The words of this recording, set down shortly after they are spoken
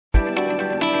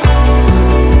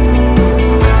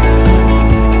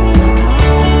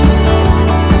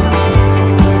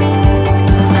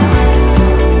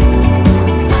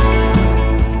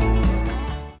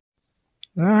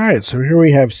Alright, so here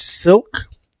we have Silk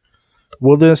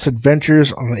Wilderness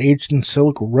Adventures on the Ancient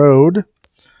Silk Road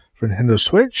for Nintendo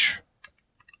Switch.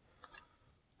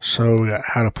 So we got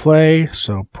how to play,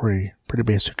 so pretty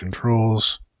basic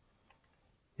controls.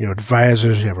 You have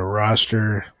advisors, you have a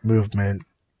roster, movement,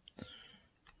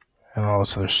 and all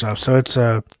this other stuff. So it's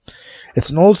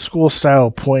an old school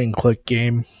style point and click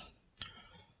game.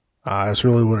 That's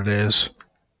really what it is.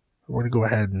 We're gonna go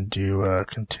ahead and do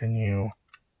continue.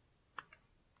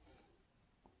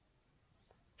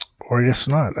 Or I guess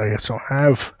not. I guess I don't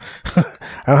have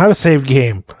I don't have a save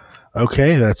game.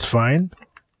 Okay, that's fine.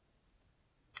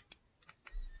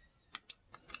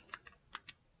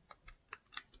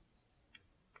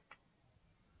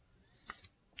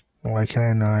 Why can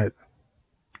I not?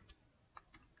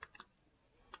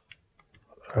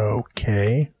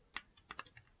 Okay.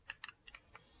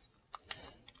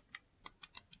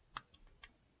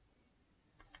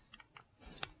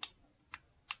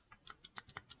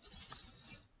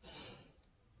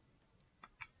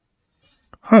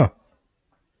 Huh.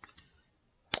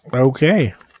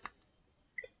 Okay.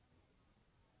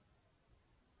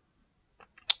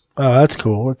 Oh, that's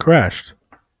cool. It crashed.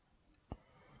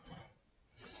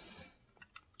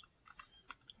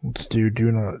 Let's do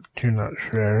not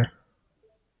share.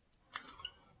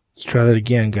 Let's try that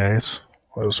again, guys.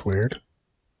 That was weird.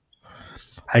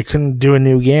 I couldn't do a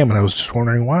new game, and I was just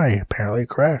wondering why. Apparently it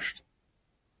crashed.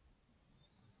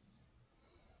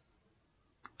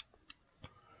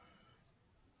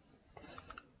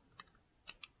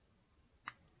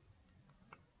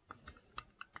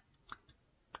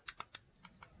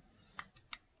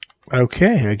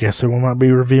 Okay, I guess I will not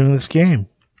be reviewing this game.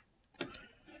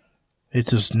 It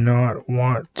does not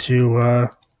want to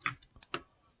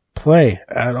play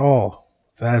at all.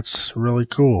 That's really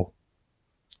cool.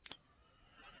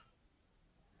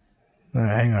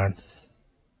 Alright, hang on.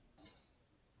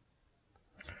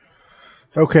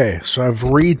 Okay, so I've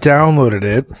re-downloaded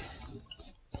it.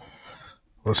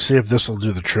 Let's see if this will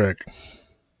do the trick.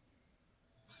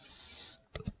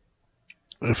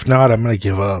 If not, I'm going to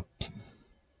give up.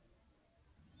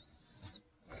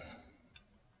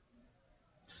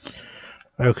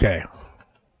 Okay.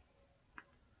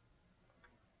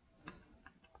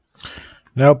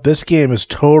 Nope, this game is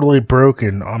totally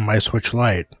broken on my Switch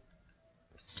Lite.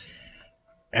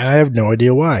 And I have no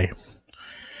idea why.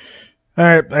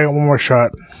 Alright, I got one more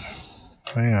shot.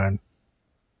 Hang on.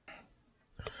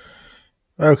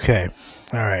 Okay,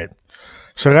 alright.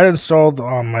 So I got it installed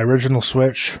on my original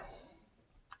Switch.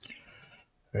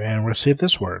 And we'll see if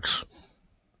this works.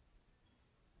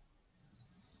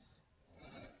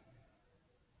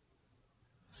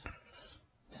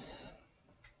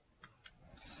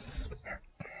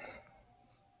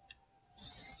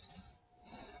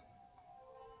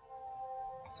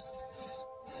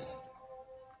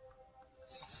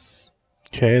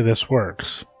 Okay, this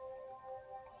works.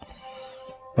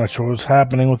 Not sure what's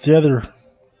happening with the other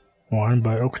one,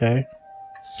 but okay.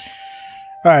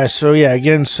 Alright, so yeah,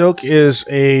 again, Silk is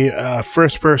a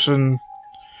first-person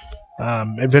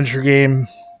adventure game,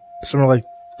 similar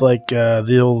like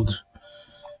the old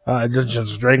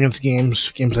Dungeons & Dragons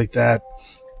games like that,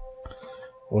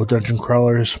 or dungeon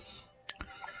crawlers.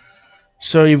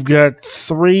 So you've got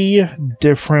 3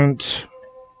 different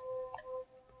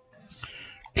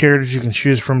characters you can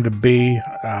choose from to be.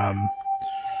 I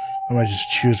might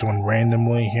just choose one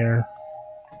randomly here.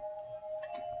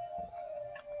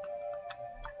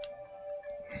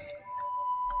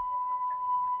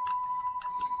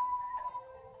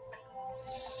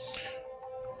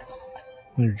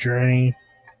 New journey.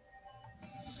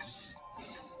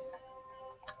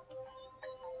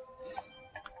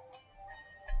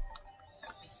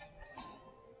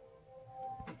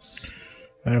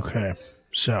 Okay,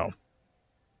 so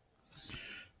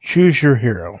choose your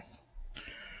hero.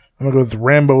 I'm gonna go with the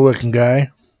Rambo looking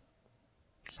guy.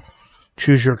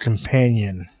 Choose your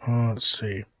companion. Let's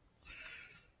see.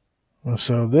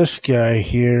 So this guy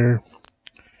here,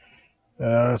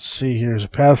 let's see, here's a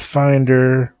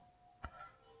Pathfinder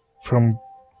from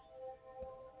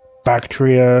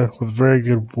Bactria with very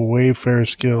good wayfarer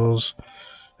skills,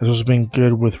 as well as being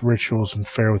good with rituals and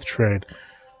fair with trade.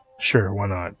 Sure, why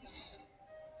not?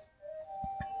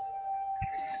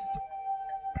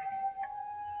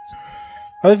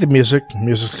 I like the music. The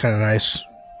music's kind of nice.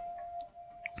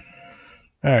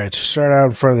 Alright, so start out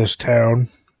in front of this town.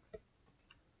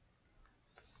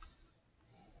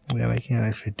 And I can't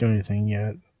actually do anything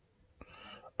yet.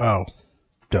 Oh,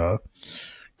 duh.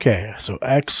 Okay, so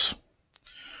X.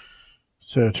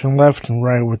 So turn left and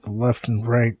right with the left and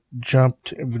right. Jump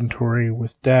to inventory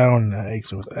with down and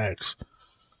exit with X.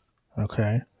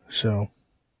 Okay, so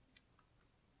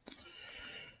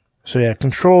So yeah,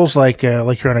 controls like you're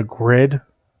on a grid,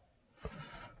 kind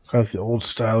of like the old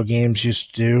style games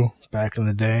used to do back in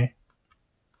the day.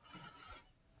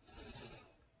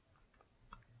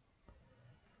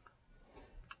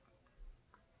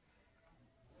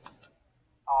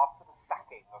 After the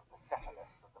sacking of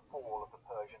Persepolis and the fall of the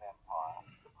Persian Empire,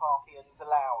 the Parthians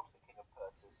allowed the King of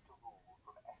Persis to rule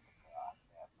from Estica as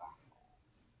their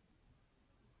vassals.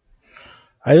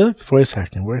 I like the voice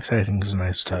acting. Voice acting is a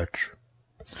nice touch.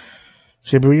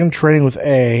 Okay, begin trading with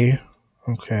A.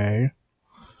 Okay.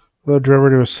 Allow driver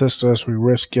to assist us. We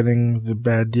risk getting the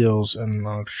bad deals in an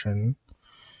auction.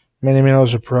 Many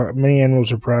animals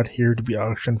are brought here to be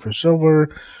auctioned for silver.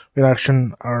 We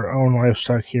auction our own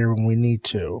livestock here when we need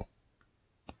to.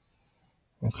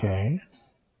 Okay.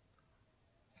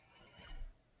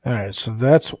 Alright, so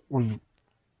that's what we've...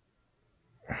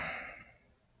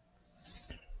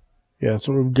 Yeah, that's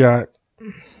what we've got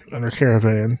in our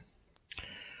caravan.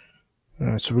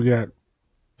 Alright, so we got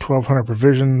 1,200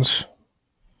 provisions,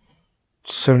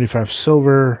 75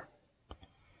 silver,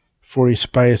 40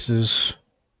 spices,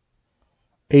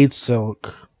 8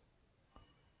 silk,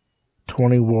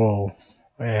 20 wool,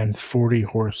 and 40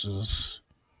 horses.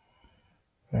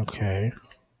 Okay.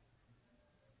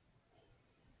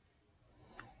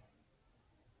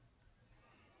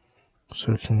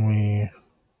 So can we...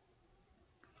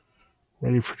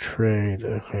 Ready for trade,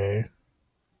 okay.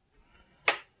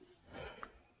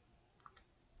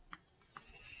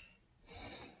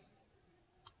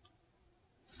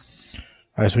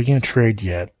 Alright, so we can't trade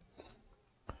yet.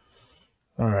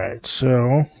 Alright,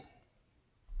 so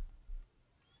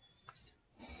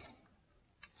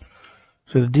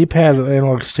the D-pad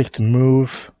analog stick to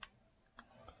move.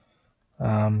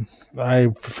 I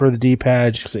prefer the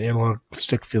D-pad just because the analog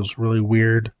stick feels really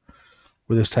weird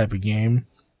with this type of game.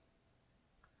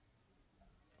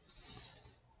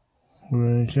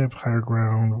 We can have higher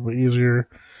ground, a little bit easier.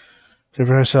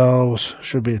 Different ourselves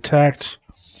should be attacked.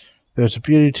 There's a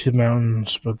beauty to the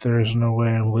mountains, but there is no way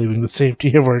I'm leaving the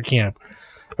safety of our camp.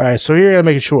 Alright, so you're going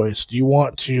to make a choice. Do you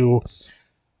want to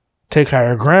take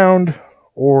higher ground,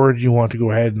 or do you want to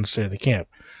go ahead and stay in the camp?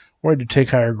 We're going to take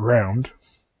higher ground.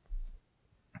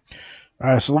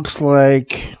 So it looks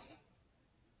like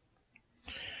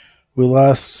we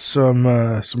lost some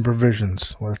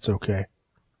provisions. Well, that's okay.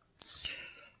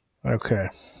 Okay.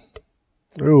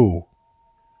 Ooh.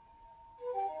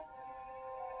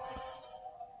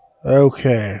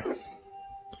 Okay.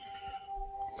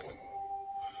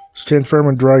 Stand firm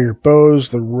and draw your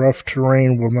bows. The rough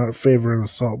terrain will not favor an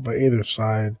assault by either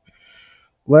side.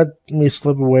 Let me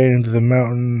slip away into the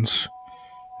mountains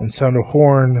and sound a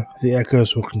horn. The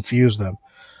echoes will confuse them.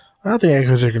 I don't think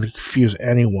echoes are going to confuse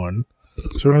anyone.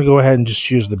 So we're going to go ahead and just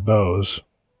choose the bows.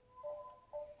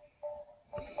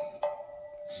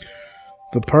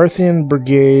 The Parthian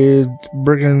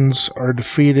brigands are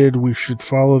defeated. We should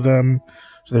follow them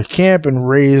to their camp and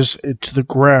raze it to the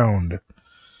ground.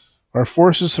 Our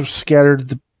forces have scattered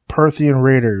the Parthian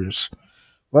raiders.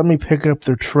 Let me pick up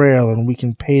their trail and we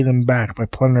can pay them back by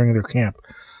plundering their camp.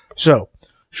 So,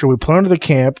 should we plunder the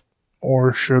camp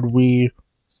or should we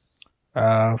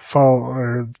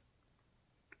plunder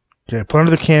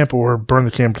the camp or burn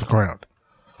the camp to the ground?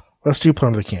 Let's do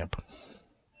plunder the camp.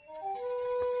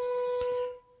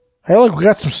 Hey, look, we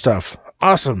got some stuff.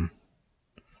 Awesome.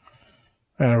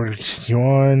 And we're going to continue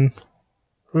on.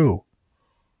 Ooh.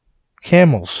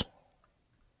 Camels.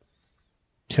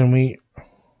 Can we...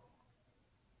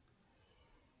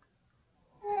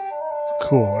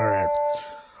 Cool, alright.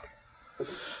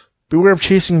 Beware of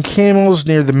chasing camels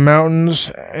near the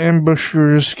mountains.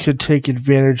 Ambushers could take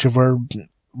advantage of our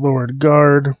lowered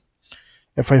guard.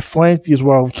 If I flank these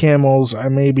wild camels, I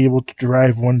may be able to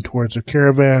drive one towards a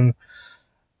caravan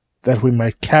that we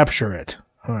might capture it.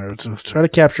 Alright, so let's try to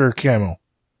capture a camel.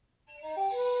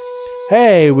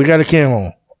 Hey, we got a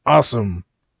camel. Awesome.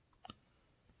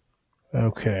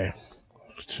 Okay.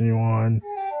 Continue on.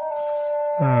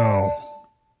 Oh.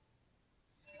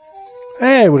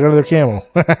 Hey, we got another camel.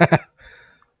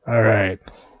 Alright.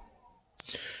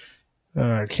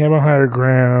 Camel higher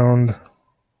ground.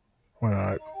 Why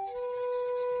not?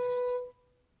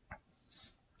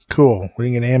 Cool. We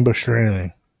didn't get ambushed or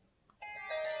anything.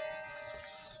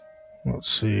 Let's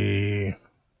see.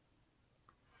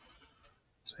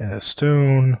 Sand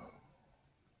stone.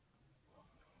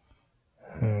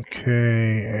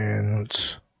 Okay,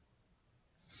 and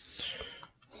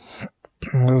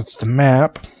that's the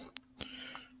map.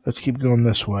 Let's keep going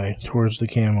this way towards the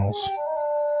camels.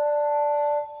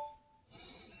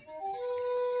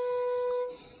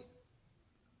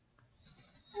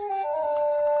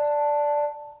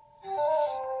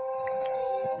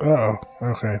 Uh-oh,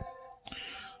 okay.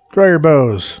 Draw your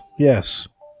bows. Yes.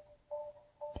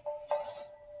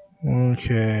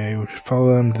 Okay, we should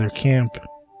follow them to their camp.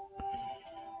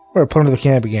 We're plunder the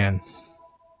camp again.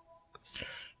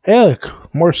 Hey,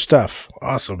 look, more stuff.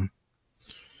 Awesome.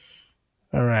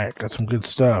 Alright, got some good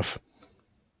stuff.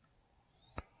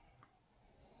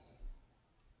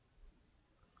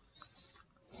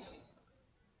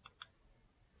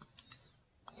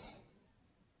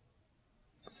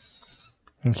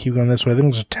 And keep going this way. I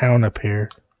think there's a town up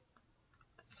here.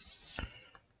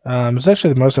 It's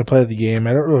actually the most I play of the game.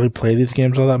 I don't really play these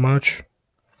games all that much.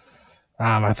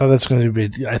 I thought this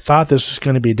was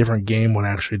going to be a different game when I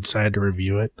actually decided to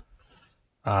review it.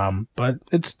 But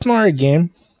it's an alright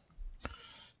game.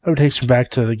 That takes me back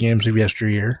to the games of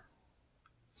yesteryear.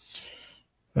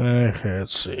 Okay,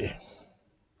 let's see.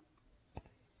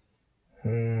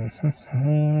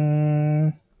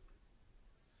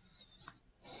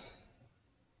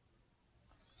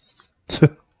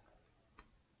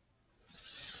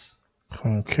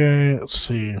 Okay, let's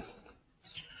see.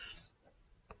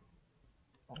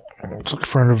 Let's look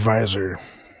for an advisor.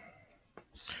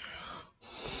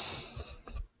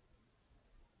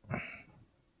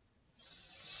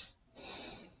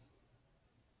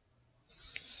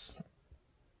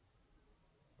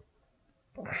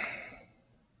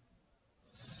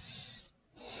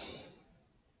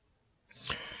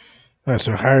 Alright,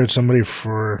 so I hired somebody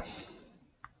for...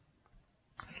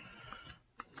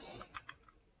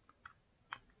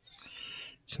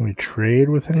 Can we trade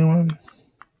with anyone?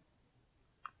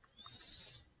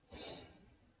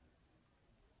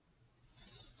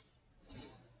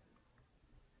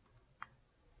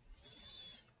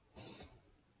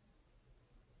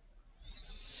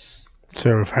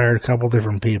 So we've hired a couple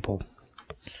different people.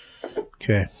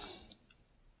 Okay.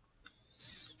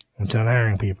 I'm done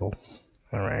hiring people.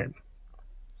 Alright.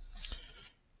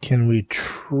 Can we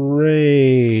trade?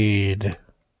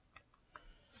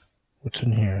 What's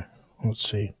in here? Let's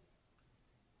see.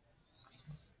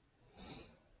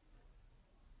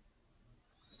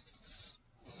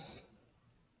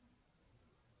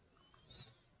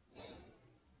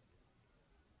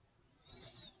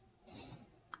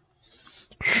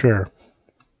 Sure.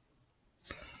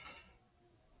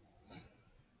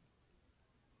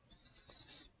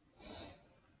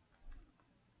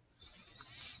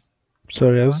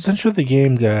 So yeah, let's enter the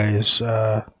game, guys.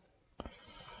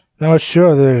 Now it's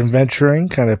sure they're adventuring,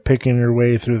 kind of picking your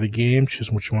way through the game,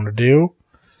 choosing what you want to do.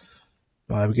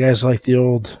 If you guys like the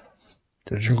old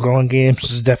Dungeon Crawling games,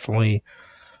 this is definitely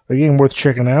a game worth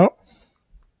checking out.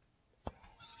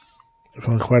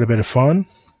 Definitely quite a bit of fun.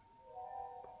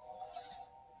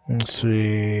 Let's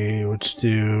see, let's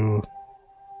do...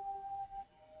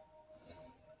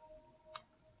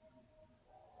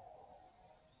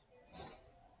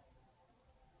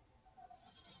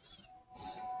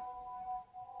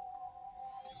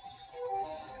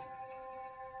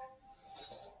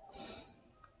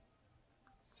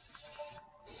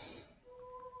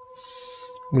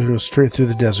 We go straight through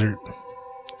the desert.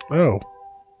 Oh.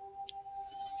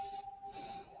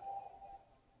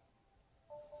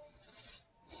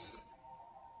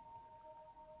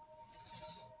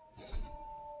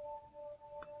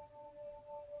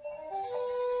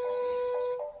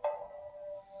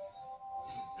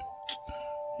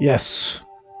 Yes.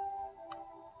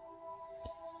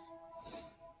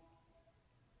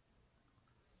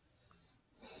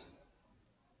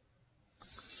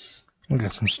 We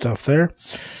got some stuff there.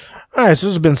 Alright, so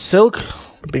this has been Silk,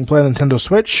 being played on Nintendo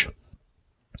Switch.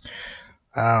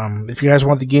 If you guys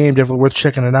want the game, definitely worth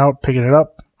checking it out, picking it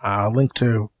up. Link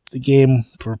to the game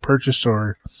for purchase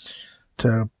or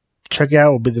to check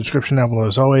out will be in the description down below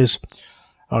as always.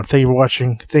 Thank you for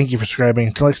watching. Thank you for subscribing.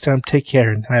 Until next time, take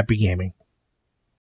care and happy gaming.